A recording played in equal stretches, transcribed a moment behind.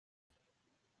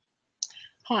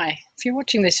Hi, if you're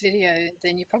watching this video,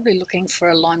 then you're probably looking for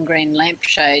a lime green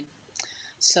lampshade.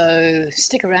 So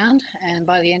stick around, and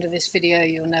by the end of this video,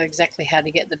 you'll know exactly how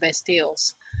to get the best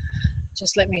deals.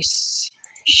 Just let me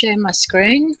share my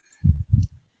screen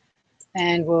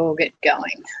and we'll get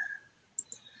going.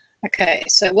 Okay,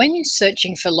 so when you're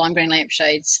searching for lime green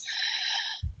lampshades,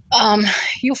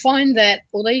 you'll find that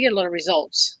although you get a lot of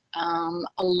results, a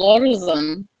lot of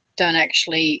them don't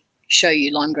actually show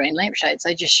you lime green lampshades.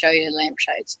 They just show you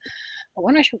lampshades. But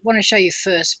what I want to show you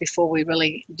first, before we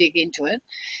really dig into it,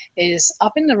 is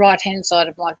up in the right hand side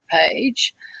of my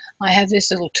page I have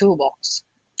this little toolbox,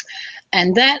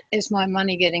 and that is my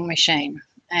money getting machine.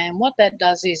 And what that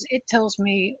does is it tells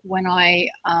me when I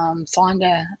find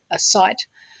a site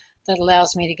that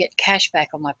allows me to get cash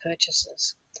back on my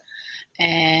purchases.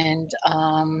 And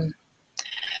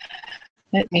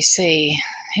let me see,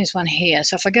 here's one here.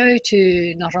 So if I go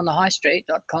to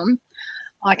notonthehighstreet.com,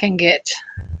 I can get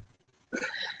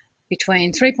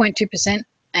between 3.2%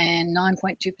 and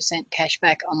 9.2% cash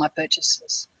back on my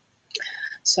purchases.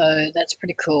 So that's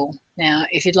pretty cool. Now,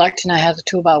 if you'd like to know how the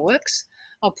toolbar works,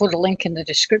 I'll put a link in the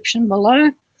description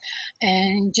below,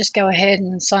 and just go ahead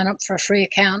and sign up for a free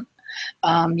account.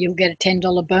 You'll get a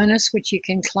 $10 bonus, which you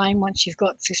can claim once you've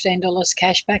got $15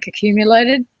 cash back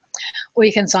accumulated. Or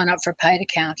you can sign up for a paid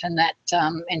account, and that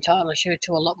entitles you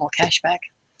to a lot more cash back.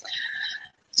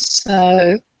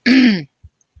 So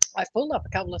I've pulled up a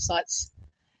couple of sites,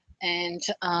 and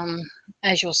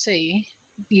as you'll see,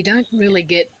 you don't really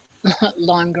get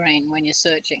lime green when you're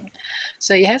searching.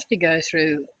 So you have to go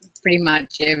through pretty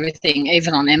much everything,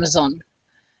 even on Amazon.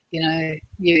 You know,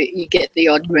 you get the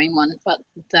odd green one, but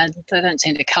they don't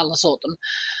seem to colour sort them.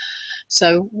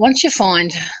 So once you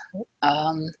find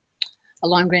a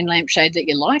lime green lampshade that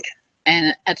you like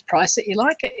and at the price that you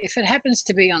like, if it happens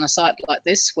to be on a site like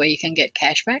this where you can get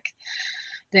cash back,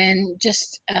 then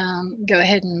just go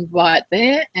ahead and buy it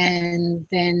there, and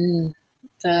then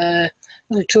the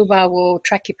little toolbar will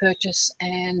track your purchase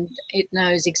and it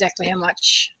knows exactly how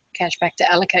much cash back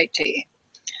to allocate to you.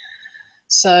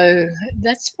 So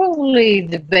that's probably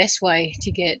the best way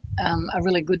to get a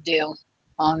really good deal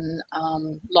on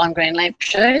lime green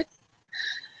lampshade.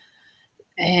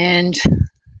 And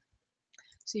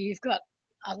so you've got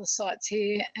other sites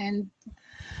here, and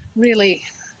really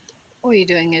all you're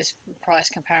doing is price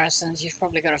comparisons. You've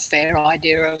probably got a fair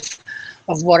idea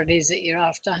of what it is that you're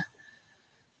after.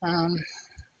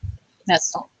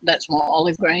 That's more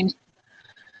olive green,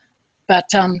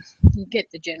 but you get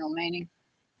the general meaning.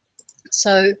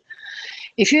 So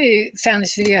if you found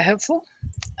this video helpful,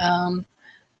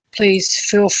 please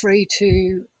feel free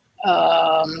to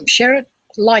share it,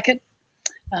 like it,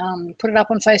 put it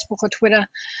up on Facebook or Twitter.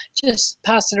 Just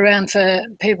pass it around for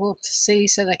people to see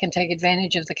so they can take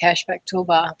advantage of the cashback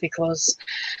toolbar, because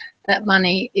that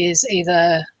money is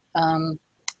either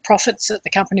profits that the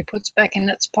company puts back in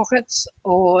its pockets,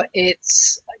 or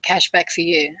it's cashback for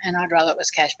you, and I'd rather it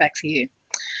was cashback for you.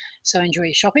 So enjoy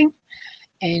your shopping,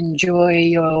 enjoy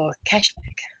your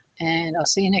cashback, and I'll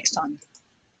see you next time.